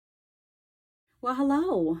Well,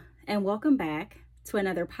 hello, and welcome back to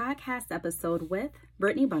another podcast episode with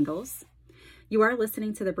Brittany Bundles. You are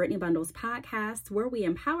listening to the Brittany Bundles podcast, where we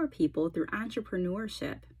empower people through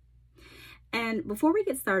entrepreneurship. And before we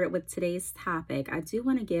get started with today's topic, I do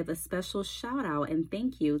want to give a special shout out and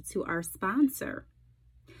thank you to our sponsor.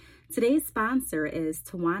 Today's sponsor is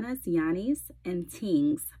Tawana's Yannis and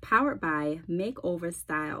Tings, powered by Makeover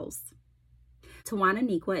Styles. Tawana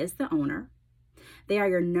Nikwa is the owner. They are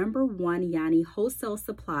your #1 Yanni wholesale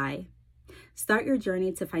supply. Start your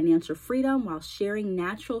journey to financial freedom while sharing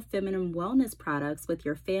natural feminine wellness products with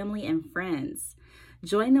your family and friends.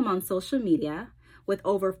 Join them on social media. With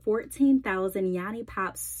over 14,000 Yanni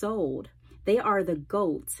Pops sold, they are the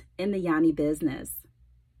GOAT in the Yanni business.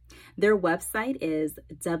 Their website is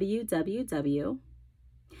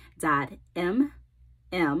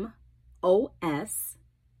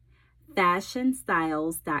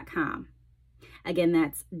www.mmosfashionstyles.com. Again,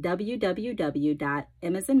 that's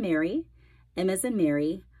www.m as in Mary, M as in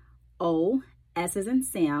Mary, O, S as in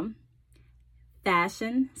Sam,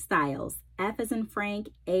 Fashion Styles, F as in Frank,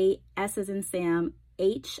 A, S as in Sam,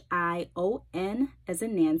 HION as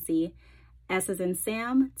in Nancy, S as in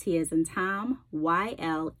Sam, T as in Tom,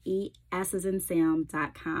 YLE, S as in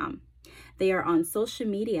Sam.com. They are on social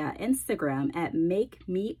media, Instagram at Make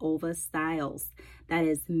Me Over Styles. That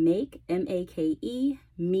is Make, M-A-K-E,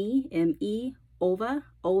 Me, M-E, Over,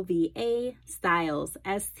 O-V-A, Styles,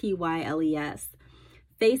 S-T-Y-L-E-S.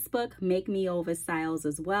 Facebook, Make Me Over Styles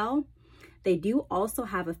as well. They do also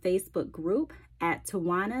have a Facebook group at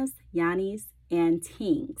Tawana's, Yannis, and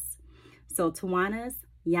Tings. So Tawana's,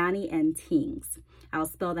 Yanni, and Tings. I'll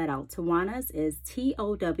spell that out. Tawana's is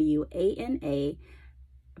T-O-W-A-N-A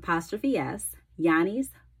apostrophe S, Yanni's,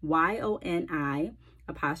 Y-O-N-I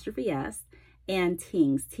apostrophe S, and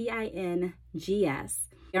Tings, T-I-N-G-S.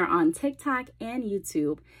 They're on TikTok and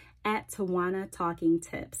YouTube at Tawana Talking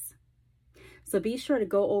Tips. So be sure to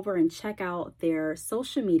go over and check out their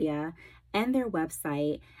social media and their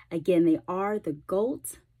website. Again, they are the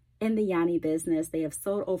GOAT in the Yanni business. They have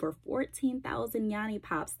sold over 14,000 Yanni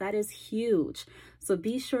Pops. That is huge. So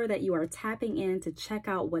be sure that you are tapping in to check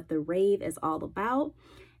out what the rave is all about.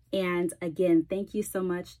 And again, thank you so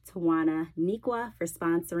much, Tawana Nikwa, for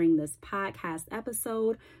sponsoring this podcast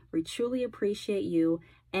episode. We truly appreciate you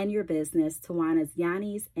and your business, Tawana's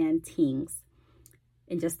Yannis and Tings.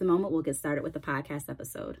 In just a moment, we'll get started with the podcast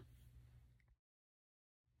episode.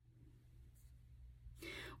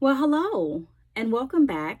 Well, hello, and welcome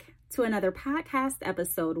back to another podcast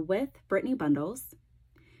episode with Brittany Bundles.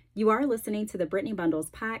 You are listening to the Brittany Bundles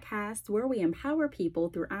podcast, where we empower people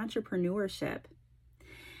through entrepreneurship.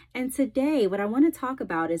 And today, what I want to talk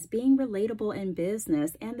about is being relatable in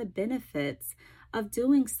business and the benefits of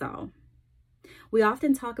doing so. We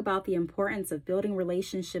often talk about the importance of building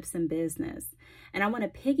relationships in business, and I want to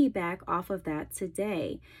piggyback off of that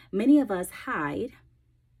today. Many of us hide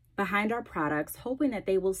behind our products, hoping that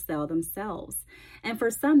they will sell themselves. And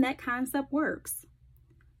for some, that concept works,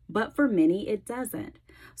 but for many, it doesn't.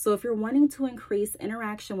 So if you're wanting to increase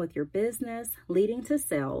interaction with your business, leading to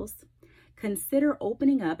sales, consider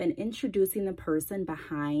opening up and introducing the person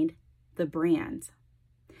behind the brand.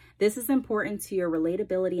 This is important to your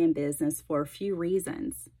relatability in business for a few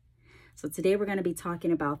reasons. So today we're going to be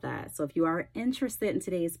talking about that. So if you are interested in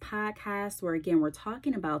today's podcast, where again, we're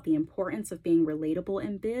talking about the importance of being relatable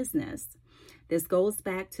in business. This goes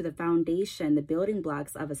back to the foundation, the building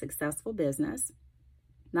blocks of a successful business.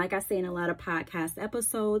 Like I say in a lot of podcast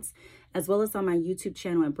episodes, as well as on my YouTube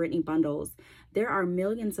channel at Brittany Bundles, there are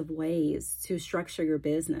millions of ways to structure your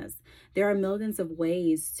business. There are millions of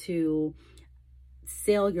ways to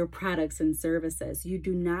sell your products and services. You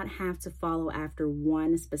do not have to follow after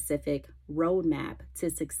one specific roadmap to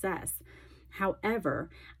success. However,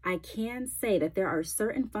 I can say that there are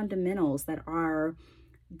certain fundamentals that are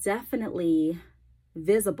definitely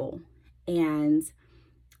visible and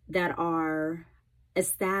that are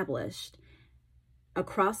established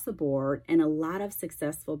across the board in a lot of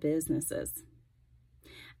successful businesses.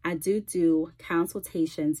 I do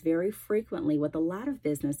consultations very frequently with a lot of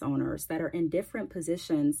business owners that are in different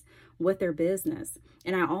positions with their business.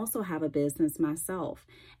 And I also have a business myself.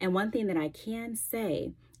 And one thing that I can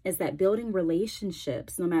say is that building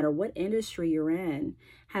relationships, no matter what industry you're in,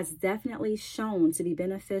 has definitely shown to be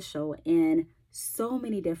beneficial in so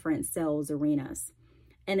many different sales arenas.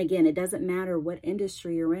 And again, it doesn't matter what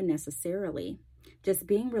industry you're in necessarily. Just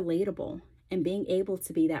being relatable and being able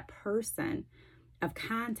to be that person of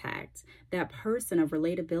contact, that person of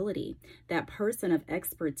relatability, that person of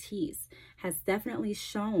expertise has definitely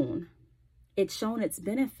shown its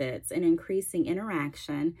benefits in increasing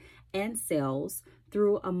interaction and sales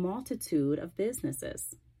through a multitude of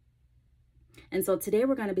businesses. And so today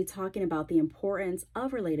we're going to be talking about the importance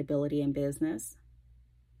of relatability in business.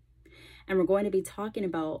 And we're going to be talking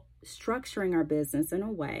about structuring our business in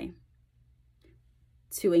a way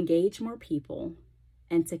to engage more people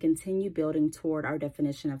and to continue building toward our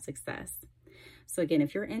definition of success. So again,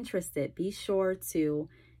 if you're interested, be sure to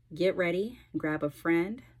get ready, grab a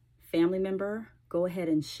friend, family member, go ahead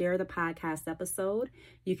and share the podcast episode.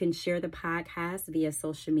 You can share the podcast via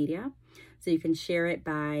social media. So you can share it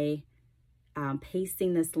by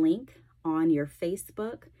pasting this link on your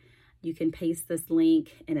Facebook. You can paste this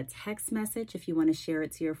link in a text message if you want to share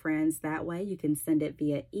it to your friends that way. You can send it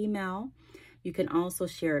via email. You can also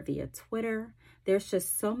share it via Twitter. There's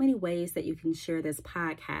just so many ways that you can share this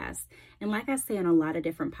podcast. And like I say in a lot of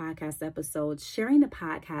different podcast episodes, sharing the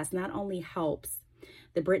podcast not only helps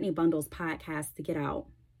the Brittany Bundles podcast to get out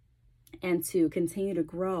and to continue to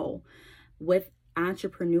grow with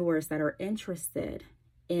entrepreneurs that are interested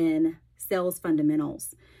in sales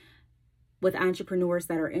fundamentals, with entrepreneurs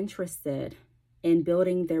that are interested in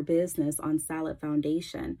building their business on solid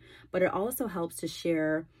foundation, but it also helps to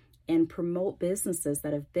share and promote businesses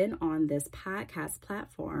that have been on this podcast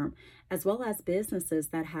platform, as well as businesses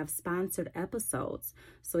that have sponsored episodes.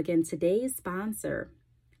 So again, today's sponsor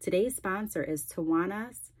is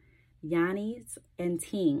Tawanas, Yanni's, and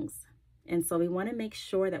Tings. And so we want to make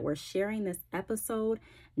sure that we're sharing this episode,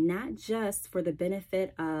 not just for the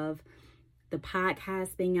benefit of the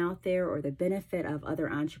podcast being out there or the benefit of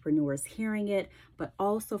other entrepreneurs hearing it, but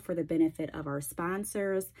also for the benefit of our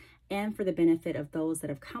sponsors and for the benefit of those that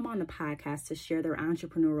have come on the podcast to share their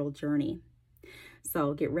entrepreneurial journey.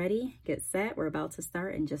 So get ready, get set. We're about to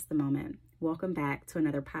start in just a moment. Welcome back to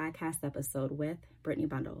another podcast episode with Brittany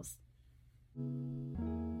Bundles.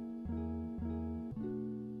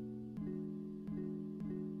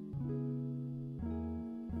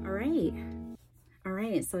 All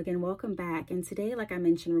right, so again, welcome back. And today, like I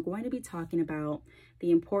mentioned, we're going to be talking about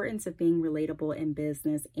the importance of being relatable in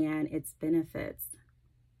business and its benefits.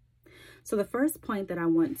 So the first point that I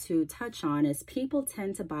want to touch on is people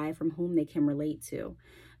tend to buy from whom they can relate to.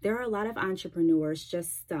 There are a lot of entrepreneurs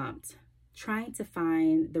just stumped, trying to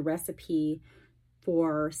find the recipe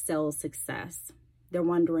for sales success. They're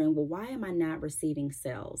wondering, well, why am I not receiving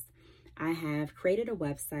sales? I have created a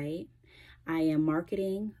website. I am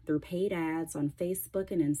marketing through paid ads on Facebook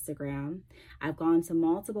and Instagram. I've gone to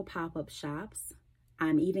multiple pop-up shops.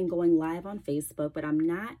 I'm even going live on Facebook, but I'm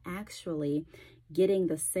not actually getting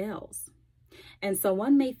the sales. And so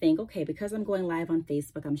one may think, okay, because I'm going live on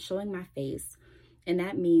Facebook, I'm showing my face, and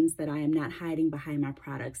that means that I am not hiding behind my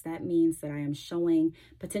products. That means that I am showing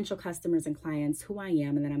potential customers and clients who I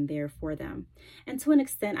am and that I'm there for them. And to an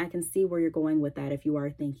extent, I can see where you're going with that if you are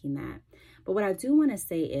thinking that. But what I do want to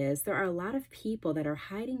say is there are a lot of people that are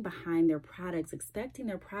hiding behind their products, expecting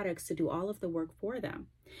their products to do all of the work for them,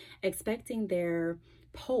 expecting their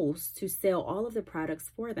posts to sell all of the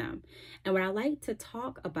products for them. And what I like to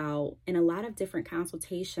talk about in a lot of different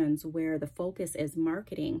consultations where the focus is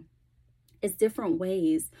marketing is different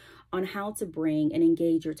ways on how to bring and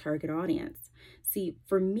engage your target audience. See,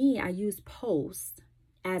 for me, I use posts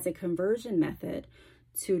as a conversion method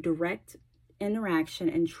to direct interaction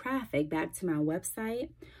and traffic back to my website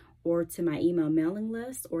or to my email mailing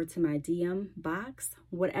list or to my DM box,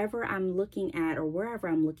 whatever I'm looking at or wherever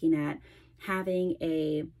I'm looking at, having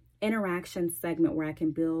a interaction segment where I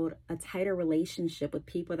can build a tighter relationship with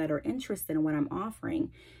people that are interested in what I'm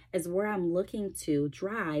offering is where I'm looking to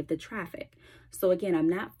drive the traffic. So again, I'm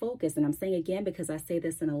not focused, and I'm saying again because I say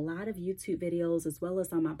this in a lot of YouTube videos as well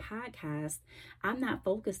as on my podcast, I'm not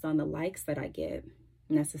focused on the likes that I get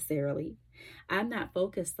necessarily. I'm not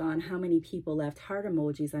focused on how many people left heart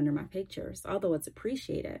emojis under my pictures, although it's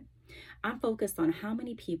appreciated. I'm focused on how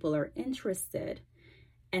many people are interested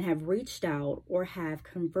and have reached out or have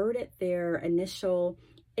converted their initial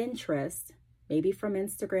interest, maybe from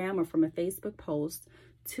Instagram or from a Facebook post,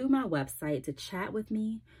 to my website to chat with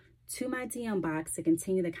me, to my DM box to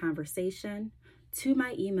continue the conversation, to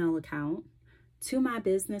my email account, to my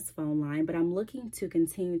business phone line. But I'm looking to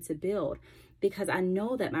continue to build because I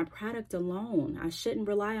know that my product alone, I shouldn't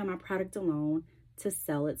rely on my product alone to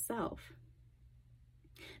sell itself.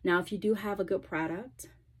 Now, if you do have a good product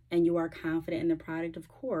and you are confident in the product, of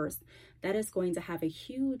course, that is going to have a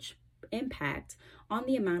huge impact on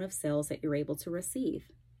the amount of sales that you're able to receive.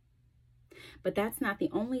 But that's not the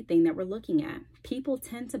only thing that we're looking at. People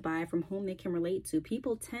tend to buy from whom they can relate to.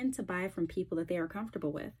 People tend to buy from people that they are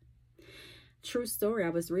comfortable with. True story, I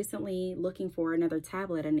was recently looking for another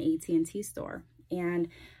tablet at an AT&T store, and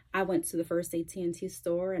I went to the first AT&T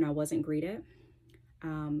store and I wasn't greeted.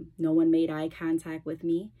 No one made eye contact with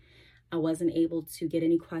me. I wasn't able to get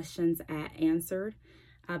any questions answered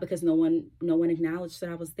because no one acknowledged that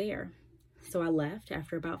I was there. So I left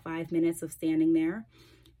after about 5 minutes of standing there,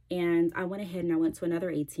 and I went ahead and I went to another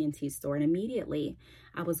AT&T store, and immediately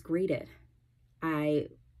I was greeted. I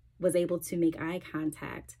was able to make eye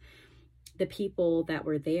contact. The people that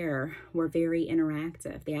were there were very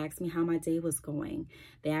interactive. They asked me how my day was going.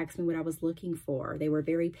 They asked me what I was looking for. They were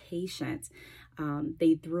very patient.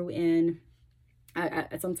 They threw in,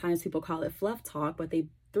 sometimes people call it fluff talk, but they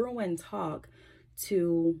threw in talk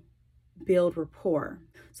to build rapport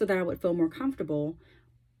so that I would feel more comfortable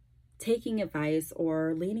taking advice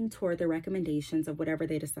or leaning toward the recommendations of whatever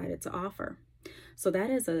they decided to offer. So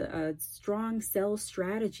that is a strong sales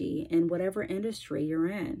strategy in whatever industry you're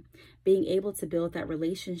in, being able to build that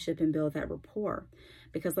relationship and build that rapport.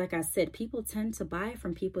 Because like I said, people tend to buy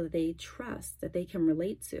from people that they trust, that they can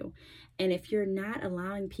relate to. And if you're not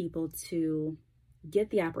allowing people to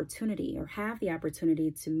get the opportunity or have the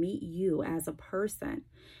opportunity to meet you as a person,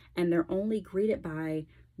 and they're only greeted by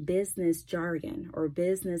business jargon or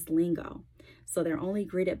business lingo, so they're only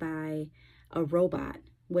greeted by a robot,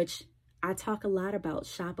 which I talk a lot about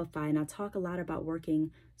Shopify, and I talk a lot about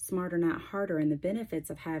working smarter, not harder, and the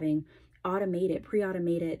benefits of having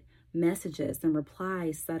pre-automated messages and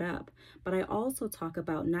replies set up. But I also talk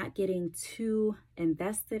about not getting too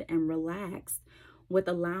invested and relaxed with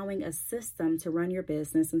allowing a system to run your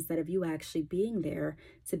business instead of you actually being there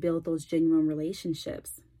to build those genuine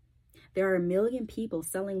relationships. There are 1 million people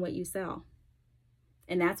selling what you sell.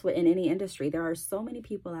 And that's what in any industry, there are so many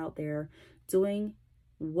people out there doing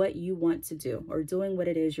what you want to do or doing what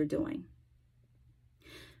it is you're doing.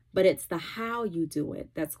 But it's the how you do it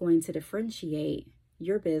that's going to differentiate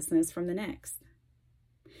your business from the next.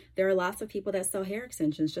 There are lots of people that sell hair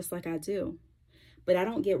extensions just like I do, but I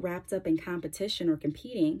don't get wrapped up in competition or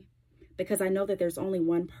competing because I know that there's only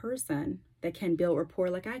one person that can build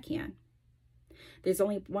rapport like I can. There's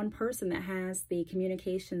only one person that has the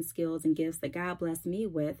communication skills and gifts that God blessed me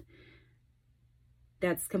with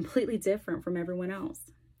that's completely different from everyone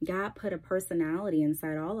else. God put a personality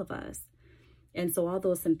inside all of us. And so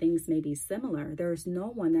although some things may be similar, there's no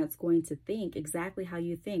one that's going to think exactly how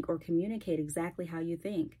you think or communicate exactly how you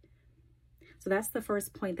think. So that's the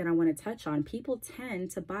first point that I want to touch on. People tend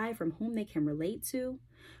to buy from whom they can relate to,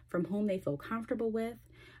 from whom they feel comfortable with,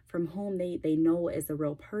 from whom they know is a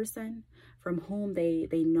real person, from whom they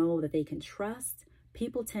know that they can trust.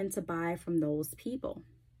 People tend to buy from those people.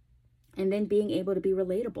 And then being able to be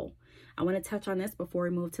relatable. I want to touch on this before we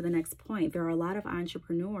move to the next point. There are a lot of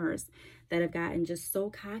entrepreneurs that have gotten just so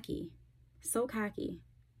cocky.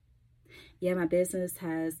 Yeah, my business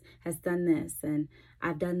has done this, and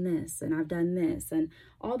I've done this, and I've done this. And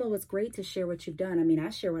although it's great to share what you've done, I mean, I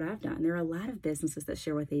share what I've done. There are a lot of businesses that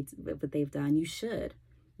share what they've done. You should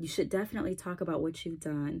definitely talk about what you've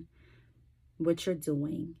done, what you're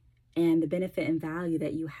doing, and the benefit and value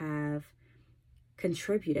that you have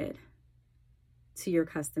contributed to your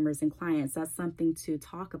customers and clients. That's something to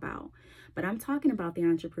talk about. But I'm talking about the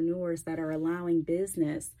entrepreneurs that are allowing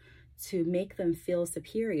business to make them feel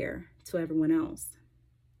superior to everyone else.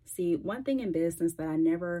 See, one thing in business that I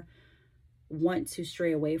never want to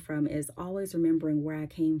stray away from is always remembering where I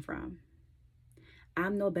came from.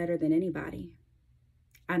 I'm no better than anybody.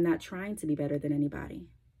 I'm not trying to be better than anybody.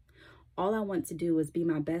 All I want to do is be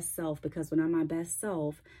my best self, because when I'm my best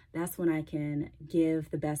self, that's when I can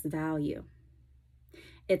give the best value.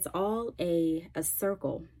 It's all a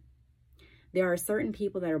circle. There are certain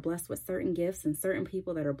people that are blessed with certain gifts and certain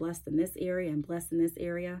people that are blessed in this area and blessed in this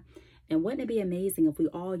area. And wouldn't it be amazing if we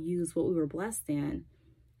all use what we were blessed in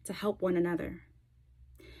to help one another?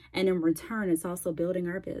 And in return, it's also building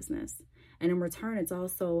our business. And in return, it's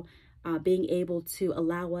also being able to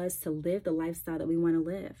allow us to live the lifestyle that we want to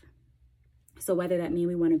live. So whether that means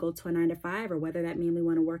we want to go to a 9-to-5 or whether that means we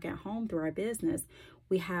want to work at home through our business,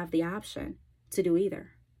 we have the option to do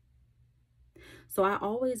either. So I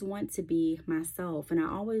always want to be myself, and I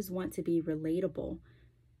always want to be relatable.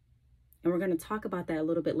 And we're going to talk about that a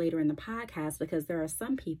little bit later in the podcast, because there are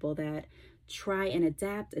some people that try and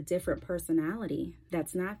adapt a different personality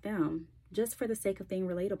that's not them just for the sake of being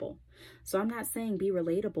relatable. So I'm not saying be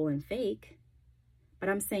relatable and fake, but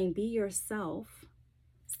I'm saying be yourself,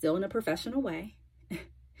 still in a professional way,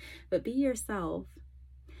 but be yourself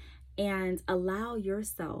and allow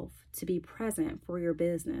yourself to be present for your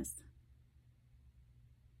business.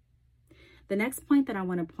 The next point that I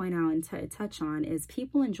want to point out and touch on is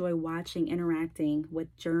people enjoy watching, interacting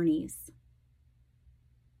with journeys.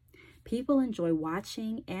 People enjoy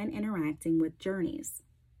watching and interacting with journeys.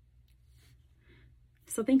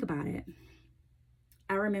 So think about it.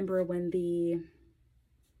 I remember when the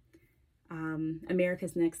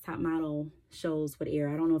America's Next Top Model shows would air.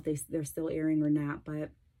 I don't know if they're still airing or not, but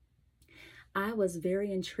I was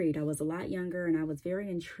very intrigued. I was a lot younger, and I was very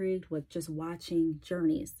intrigued with just watching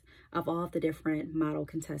journeys of all of the different model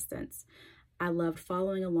contestants. I loved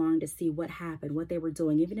following along to see what happened, what they were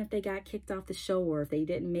doing. Even if they got kicked off the show or if they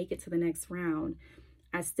didn't make it to the next round,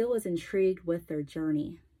 I still was intrigued with their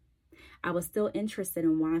journey. I was still interested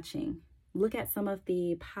in watching. Look at some of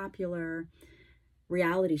the popular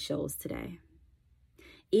reality shows today.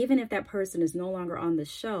 Even if that person is no longer on the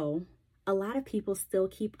show, a lot of people still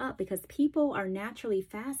keep up because people are naturally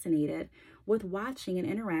fascinated with watching and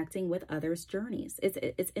interacting with others' journeys.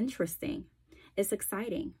 It's interesting. It's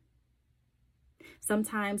exciting.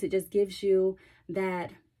 Sometimes it just gives you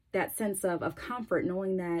that sense of comfort,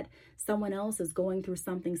 knowing that someone else is going through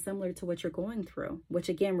something similar to what you're going through, which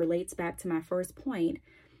again relates back to my first point,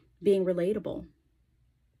 being relatable.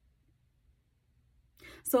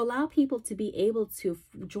 So allow people to be able to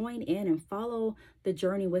join in and follow the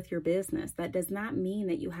journey with your business. That does not mean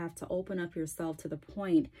that you have to open up yourself to the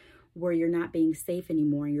point where you're not being safe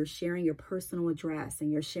anymore and you're sharing your personal address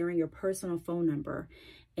and you're sharing your personal phone number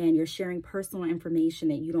and you're sharing personal information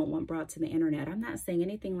that you don't want brought to the internet. I'm not saying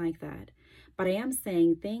anything like that, but I am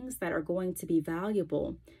saying things that are going to be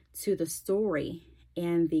valuable to the story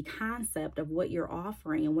and the concept of what you're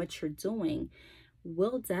offering and what you're doing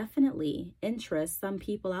will definitely interest some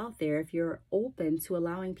people out there if you're open to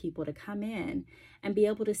allowing people to come in and be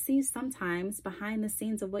able to see sometimes behind the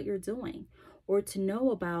scenes of what you're doing or to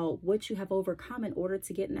know about what you have overcome in order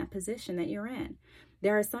to get in that position that you're in.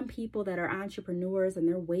 There are some people that are entrepreneurs and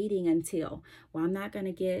they're waiting until, well, I'm not going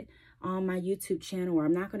to get on my YouTube channel, or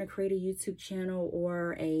I'm not going to create a YouTube channel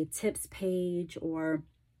or a tips page, or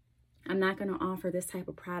I'm not going to offer this type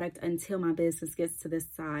of product until my business gets to this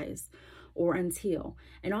size.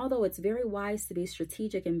 And although it's very wise to be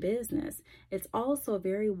strategic in business, it's also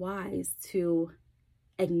very wise to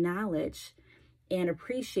acknowledge and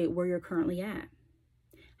appreciate where you're currently at.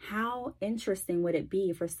 How interesting would it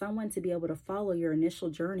be for someone to be able to follow your initial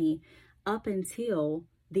journey up until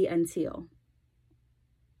the until?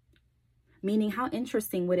 Meaning, how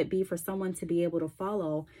interesting would it be for someone to be able to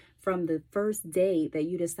follow from the first day that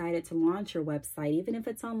you decided to launch your website, even if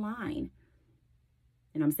it's online?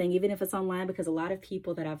 And I'm saying even if it's online because a lot of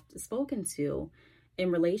people that I've spoken to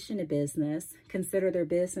in relation to business consider their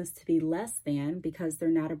business to be less than because they're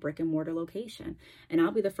not a brick and mortar location. And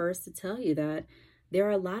I'll be the first to tell you that there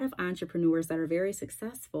are a lot of entrepreneurs that are very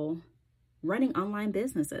successful running online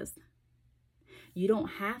businesses. You don't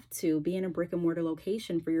have to be in a brick and mortar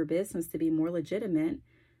location for your business to be more legitimate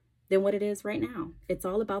than what it is right now. It's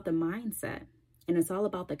all about the mindset, and it's all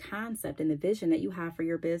about the concept and the vision that you have for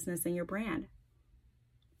your business and your brand.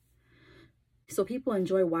 So people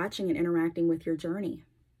enjoy watching and interacting with your journey.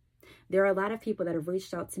 There are a lot of people that have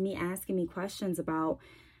reached out to me asking me questions about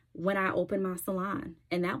when I opened my salon,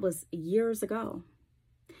 and that was years ago.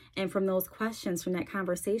 And from those questions, from that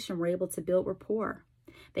conversation, we're able to build rapport.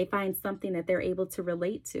 They find something that they're able to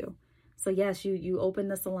relate to. So yes, you open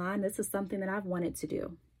the salon. This is something that I've wanted to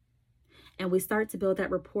do. And we start to build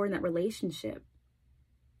that rapport and that relationship.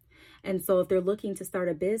 And so if they're looking to start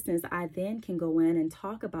a business, I then can go in and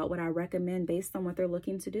talk about what I recommend based on what they're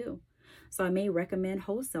looking to do. So I may recommend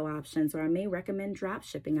wholesale options, or I may recommend drop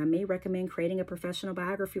shipping. I may recommend creating a professional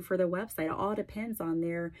biography for their website. It all depends on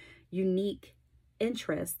their unique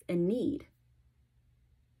interest and need.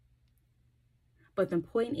 But the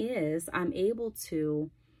point is, I'm able to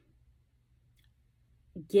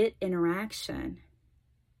get interaction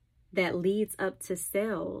that leads up to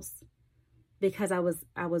sales because I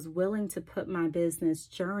was willing to put my business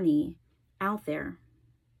journey out there.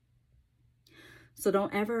 So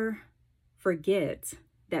don't ever forget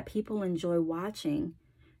that people enjoy watching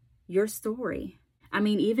your story. I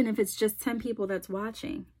mean, even if it's just 10 people that's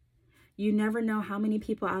watching, you never know how many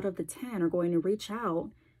people out of the 10 are going to reach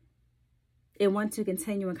out and want to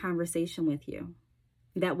continue a conversation with you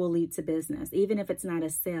that will lead to business. Even if it's not a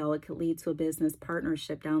sale, it could lead to a business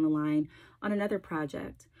partnership down the line on another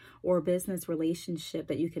project, or a business relationship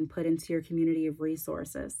that you can put into your community of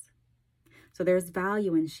resources. So there's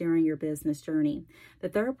value in sharing your business journey. The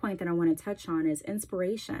third point that I want to touch on is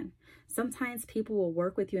inspiration. Sometimes people will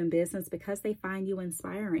work with you in business because they find you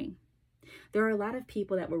inspiring. There are a lot of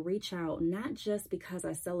people that will reach out, not just because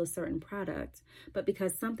I sell a certain product, but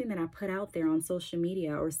because something that I put out there on social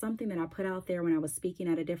media or something that I put out there when I was speaking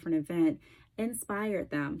at a different event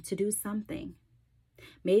inspired them to do something.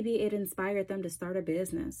 Maybe it inspired them to start a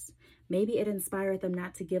business. Maybe it inspired them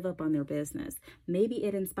not to give up on their business. Maybe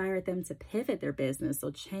it inspired them to pivot their business,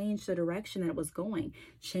 so change the direction that it was going,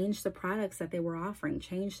 change the products that they were offering,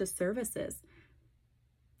 change the services.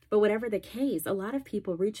 But whatever the case, a lot of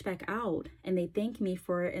people reach back out and they thank me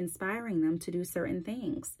for inspiring them to do certain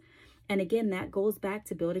things. And again, that goes back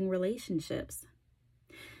to building relationships.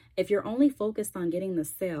 If you're only focused on getting the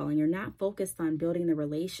sale and you're not focused on building the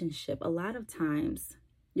relationship, a lot of times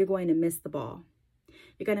you're going to miss the ball.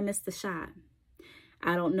 You're going to miss the shot.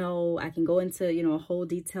 I don't know. I can go into, a whole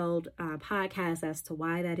detailed podcast as to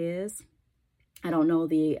why that is. I don't know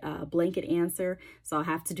the blanket answer, so I'll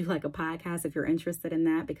have to do like a podcast if you're interested in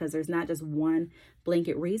that, because there's not just one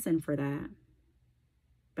blanket reason for that.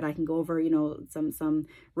 But I can go over, some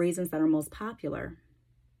reasons that are most popular.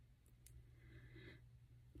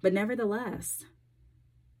 But nevertheless,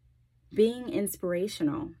 being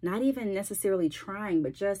inspirational, not even necessarily trying,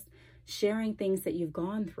 but just sharing things that you've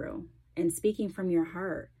gone through and speaking from your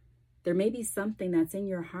heart. There may be something that's in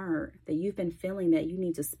your heart that you've been feeling that you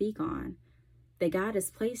need to speak on, that God has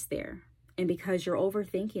placed there. And because you're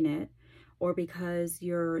overthinking it, or because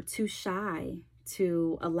you're too shy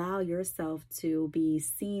to allow yourself to be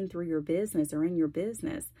seen through your business or in your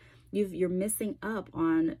business, you're missing up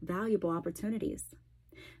on valuable opportunities.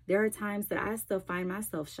 There are times that I still find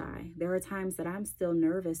myself shy. There are times that I'm still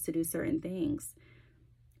nervous to do certain things.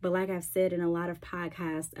 But like I've said in a lot of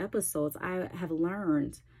podcast episodes, I have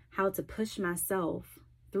learned how to push myself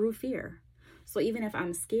through fear. So even if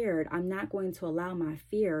I'm scared, I'm not going to allow my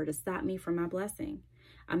fear to stop me from my blessing.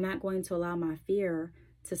 I'm not going to allow my fear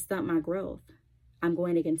to stunt my growth. I'm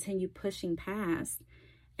going to continue pushing past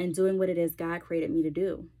and doing what it is God created me to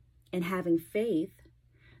do, and having faith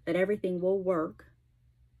that everything will work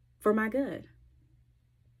for my good.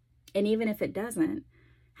 And even if it doesn't,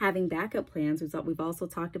 having backup plans, we've also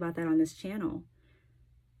talked about that on this channel,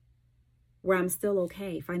 where I'm still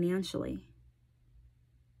okay financially.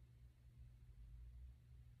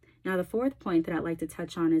 Now, the fourth point that I'd like to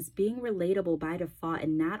touch on is being relatable by default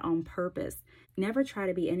and not on purpose. Never try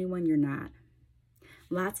to be anyone you're not.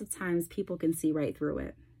 Lots of times people can see right through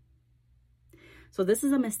it. So this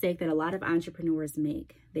is a mistake that a lot of entrepreneurs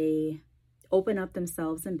make. They open up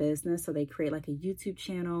themselves in business. So they create like a YouTube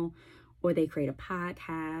channel, or they create a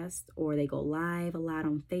podcast, or they go live a lot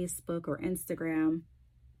on Facebook or Instagram.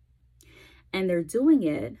 And they're doing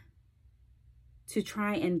it to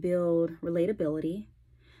try and build relatability.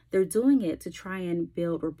 They're doing it to try and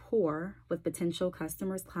build rapport with potential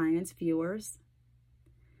customers, clients, viewers.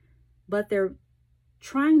 But they're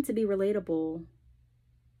trying to be relatable,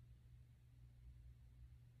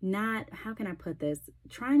 not, how can I put this?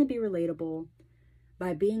 Trying to be relatable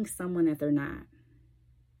by being someone that they're not.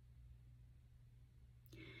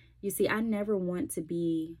 You see, I never want to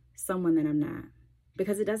be someone that I'm not,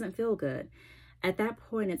 because it doesn't feel good. At that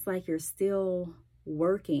point, it's like you're still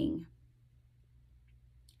working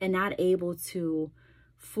and not able to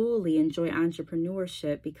fully enjoy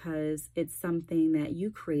entrepreneurship because it's something that you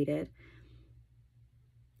created,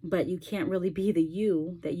 but you can't really be the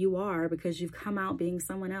you that you are because you've come out being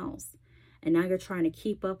someone else. And now you're trying to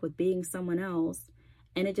keep up with being someone else,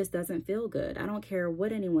 and it just doesn't feel good. I don't care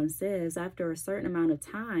what anyone says. After a certain amount of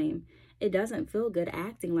time, it doesn't feel good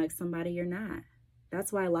acting like somebody you're not.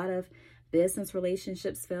 That's why a lot of business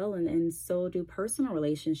relationships fail, and so do personal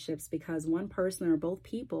relationships, because one person or both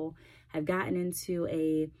people have gotten into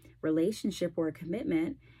a relationship or a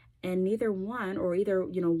commitment, and neither one, or either,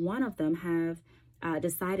 one of them have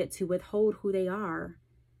decided to withhold who they are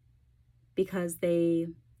because they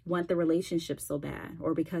want the relationship so bad,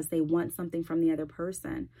 or because they want something from the other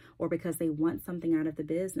person, or because they want something out of the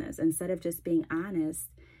business, instead of just being honest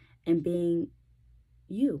and being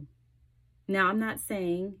you. Now, I'm not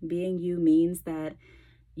saying being you means that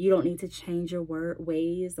you don't need to change your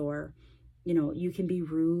ways, or, you can be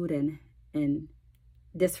rude and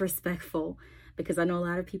disrespectful, because I know a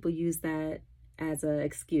lot of people use that as an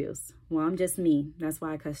excuse. Well, I'm just me. That's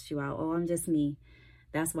why I cussed you out. Oh, I'm just me.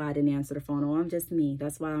 That's why I didn't answer the phone. Oh, I'm just me.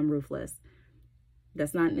 That's why I'm ruthless.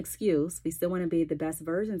 That's not an excuse. We still want to be the best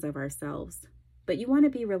versions of ourselves, but you want to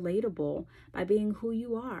be relatable by being who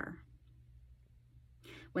you are.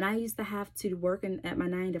 When I used to have to work at my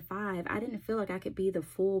 9 to 5, I didn't feel like I could be the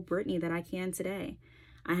full Brittany that I can today.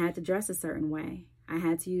 I had to dress a certain way. I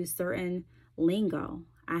had to use certain lingo.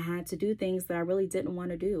 I had to do things that I really didn't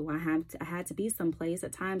want to do. I had to be someplace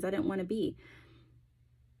at times I didn't want to be.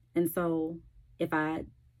 And so if I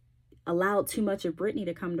allowed too much of Brittany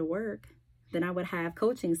to come to work, then I would have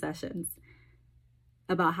coaching sessions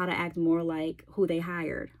about how to act more like who they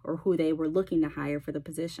hired, or who they were looking to hire for the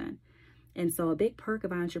position. And so a big perk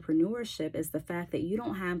of entrepreneurship is the fact that you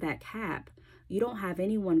don't have that cap. You don't have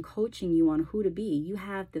anyone coaching you on who to be. You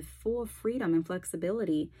have the full freedom and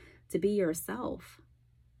flexibility to be yourself.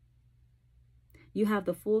 You have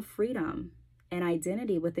the full freedom and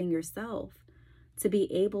identity within yourself to be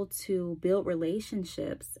able to build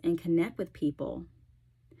relationships and connect with people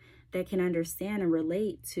that can understand and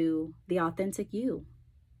relate to the authentic you.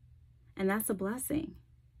 And that's a blessing.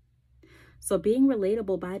 So being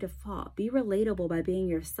relatable by default, be relatable by being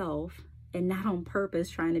yourself and not on purpose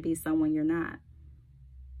trying to be someone you're not.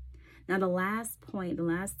 Now, the last point, the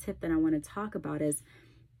last tip that I want to talk about is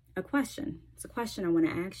a question. It's a question I want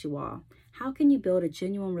to ask you all. How can you build a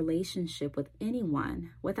genuine relationship with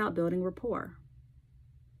anyone without building rapport?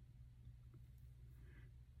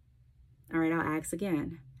 All right, I'll ask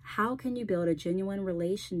again. How can you build a genuine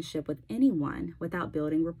relationship with anyone without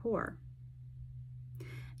building rapport?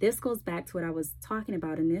 This goes back to what I was talking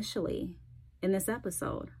about initially in this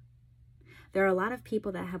episode. There are a lot of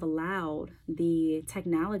people that have allowed the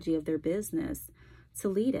technology of their business to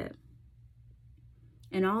lead it.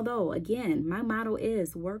 And although, again, my motto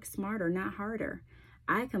is work smarter, not harder,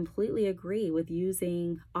 I completely agree with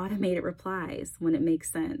using automated replies when it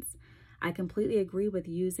makes sense. I completely agree with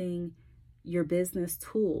using your business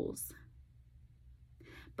tools.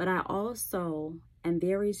 But I also am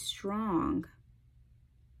very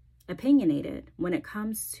opinionated when it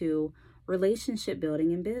comes to relationship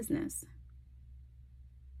building in business.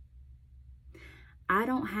 I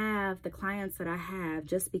don't have the clients that I have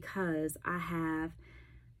just because I have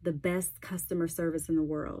the best customer service in the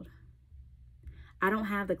world. I don't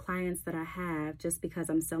have the clients that I have just because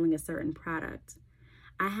I'm selling a certain product.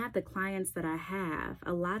 I have the clients that I have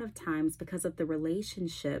a lot of times because of the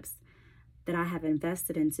relationships that I have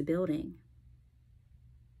invested into building,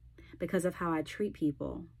 because of how I treat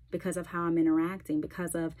people, because of how I'm interacting,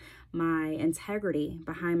 because of my integrity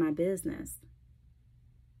behind my business.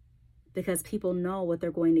 Because people know what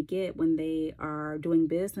they're going to get when they are doing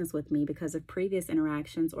business with me because of previous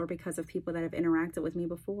interactions or because of people that have interacted with me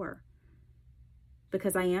before.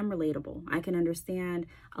 Because I am relatable. I can understand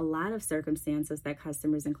a lot of circumstances that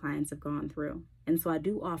customers and clients have gone through. And so I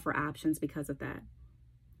do offer options because of that.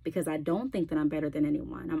 Because I don't think that I'm better than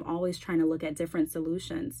anyone. I'm always trying to look at different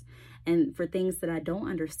solutions. And for things that I don't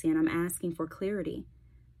understand, I'm asking for clarity.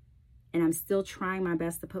 And I'm still trying my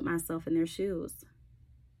best to put myself in their shoes.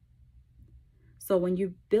 So when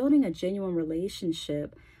you're building a genuine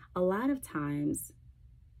relationship, a lot of times,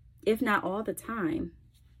 if not all the time,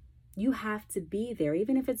 you have to be there,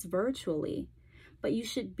 even if it's virtually. But you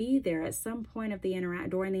should be there at some point of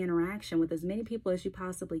during the interaction with as many people as you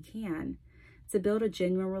possibly can to build a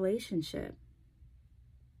genuine relationship.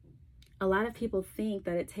 A lot of people think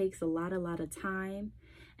that it takes a lot of time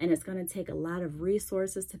and it's going to take a lot of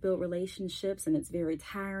resources to build relationships and it's very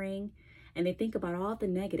tiring. And they think about all the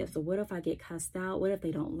negatives. So what if I get cussed out? What if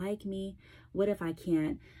they don't like me? What if I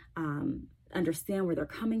can't understand where they're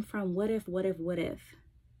coming from? What if?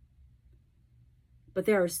 But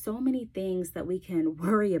there are so many things that we can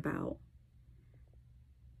worry about.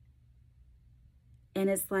 And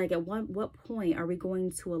it's like, at what point are we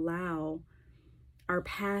going to allow our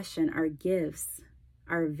passion, our gifts,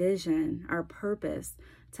 our vision, our purpose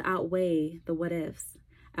to outweigh the what ifs?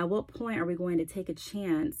 At what point are we going to take a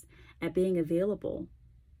chance at being available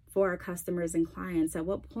for our customers and clients? At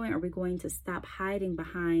what point are we going to stop hiding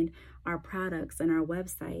behind our products and our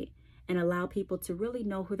website and allow people to really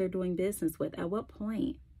know who they're doing business with? At what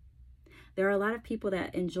point? There are a lot of people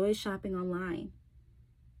that enjoy shopping online.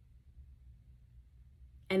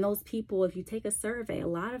 And those people, if you take a survey, a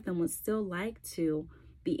lot of them would still like to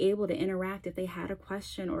be able to interact if they had a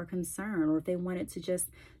question or concern, or if they wanted to just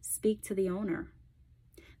speak to the owner.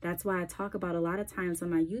 That's why I talk about a lot of times on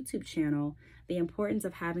my YouTube channel, the importance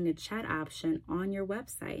of having a chat option on your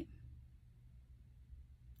website.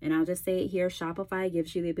 And I'll just say it here, Shopify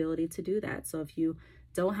gives you the ability to do that. So if you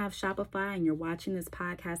don't have Shopify and you're watching this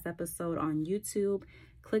podcast episode on YouTube,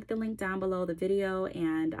 click the link down below the video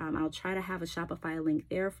and I'll try to have a Shopify link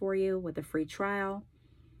there for you with a free trial.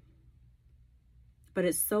 But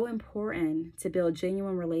it's so important to build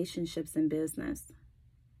genuine relationships in business.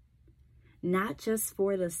 Not just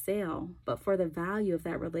for the sale, but for the value of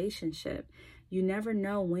that relationship. You never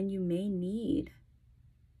know when you may need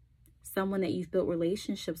someone that you've built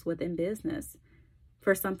relationships with in business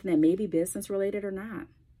for something that may be business related or not.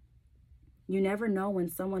 You never know when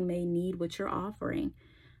someone may need what you're offering,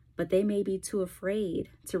 but they may be too afraid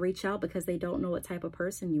to reach out because they don't know what type of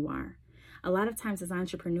person you are. A lot of times as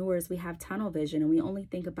entrepreneurs, we have tunnel vision and we only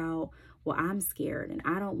think about, well, I'm scared and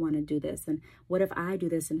I don't want to do this. And what if I do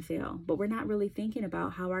this and fail? But we're not really thinking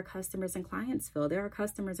about how our customers and clients feel. There are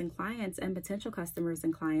customers and clients and potential customers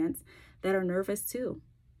and clients that are nervous too.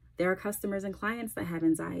 There are customers and clients that have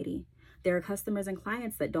anxiety. There are customers and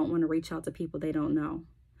clients that don't want to reach out to people they don't know.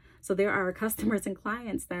 So there are customers and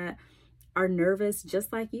clients that are nervous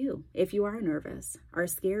just like you. If you are nervous, are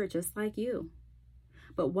scared just like you.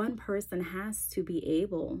 But one person has to be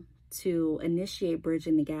able to initiate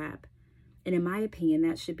bridging the gap. And in my opinion,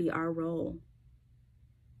 that should be our role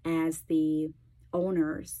as the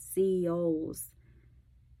owners, CEOs,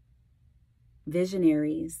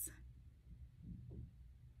 visionaries,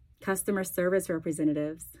 customer service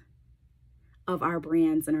representatives of our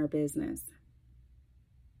brands and our business.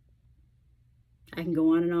 I can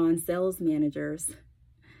go on and on, sales managers,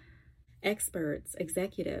 experts,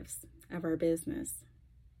 executives of our business.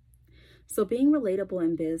 So being relatable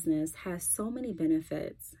in business has so many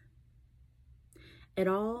benefits. It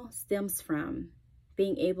all stems from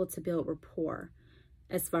being able to build rapport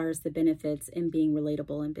as far as the benefits in being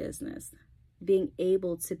relatable in business. Being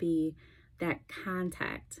able to be that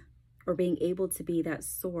contact or being able to be that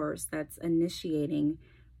source that's initiating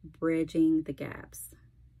bridging the gaps.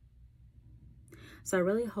 So I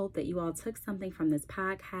really hope that you all took something from this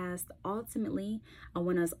podcast. Ultimately, I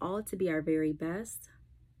want us all to be our very best.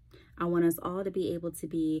 I want us all to be able to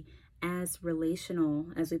be as relational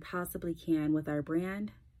as we possibly can with our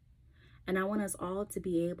brand. And I want us all to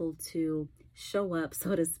be able to show up,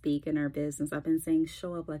 so to speak, in our business. I've been saying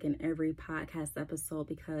show up like in every podcast episode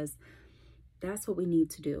because that's what we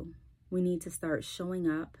need to do. We need to start showing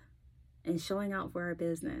up and showing out for our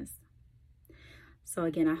business. So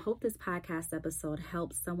again, I hope this podcast episode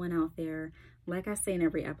helps someone out there. Like I say in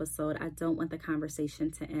every episode, I don't want the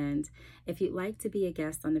conversation to end. If you'd like to be a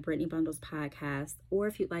guest on the Brittany Bundles podcast, or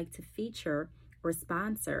if you'd like to feature or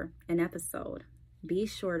sponsor an episode, be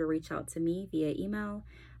sure to reach out to me via email.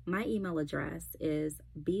 My email address is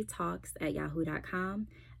btalks@yahoo.com.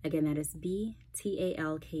 Again, that is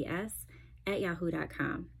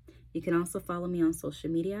btalks@yahoo.com. You can also follow me on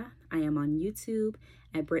social media. I am on YouTube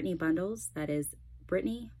at Brittany Bundles. That is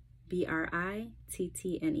Brittany,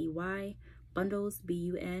 BRITTNEY, Bundles,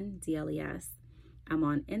 BUNDLES. I'm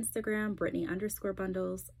on Instagram,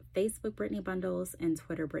 Brittany_Bundles, Facebook, Brittany Bundles, and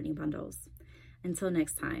Twitter, Brittany Bundles. Until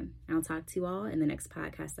next time, I'll talk to you all in the next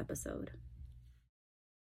podcast episode.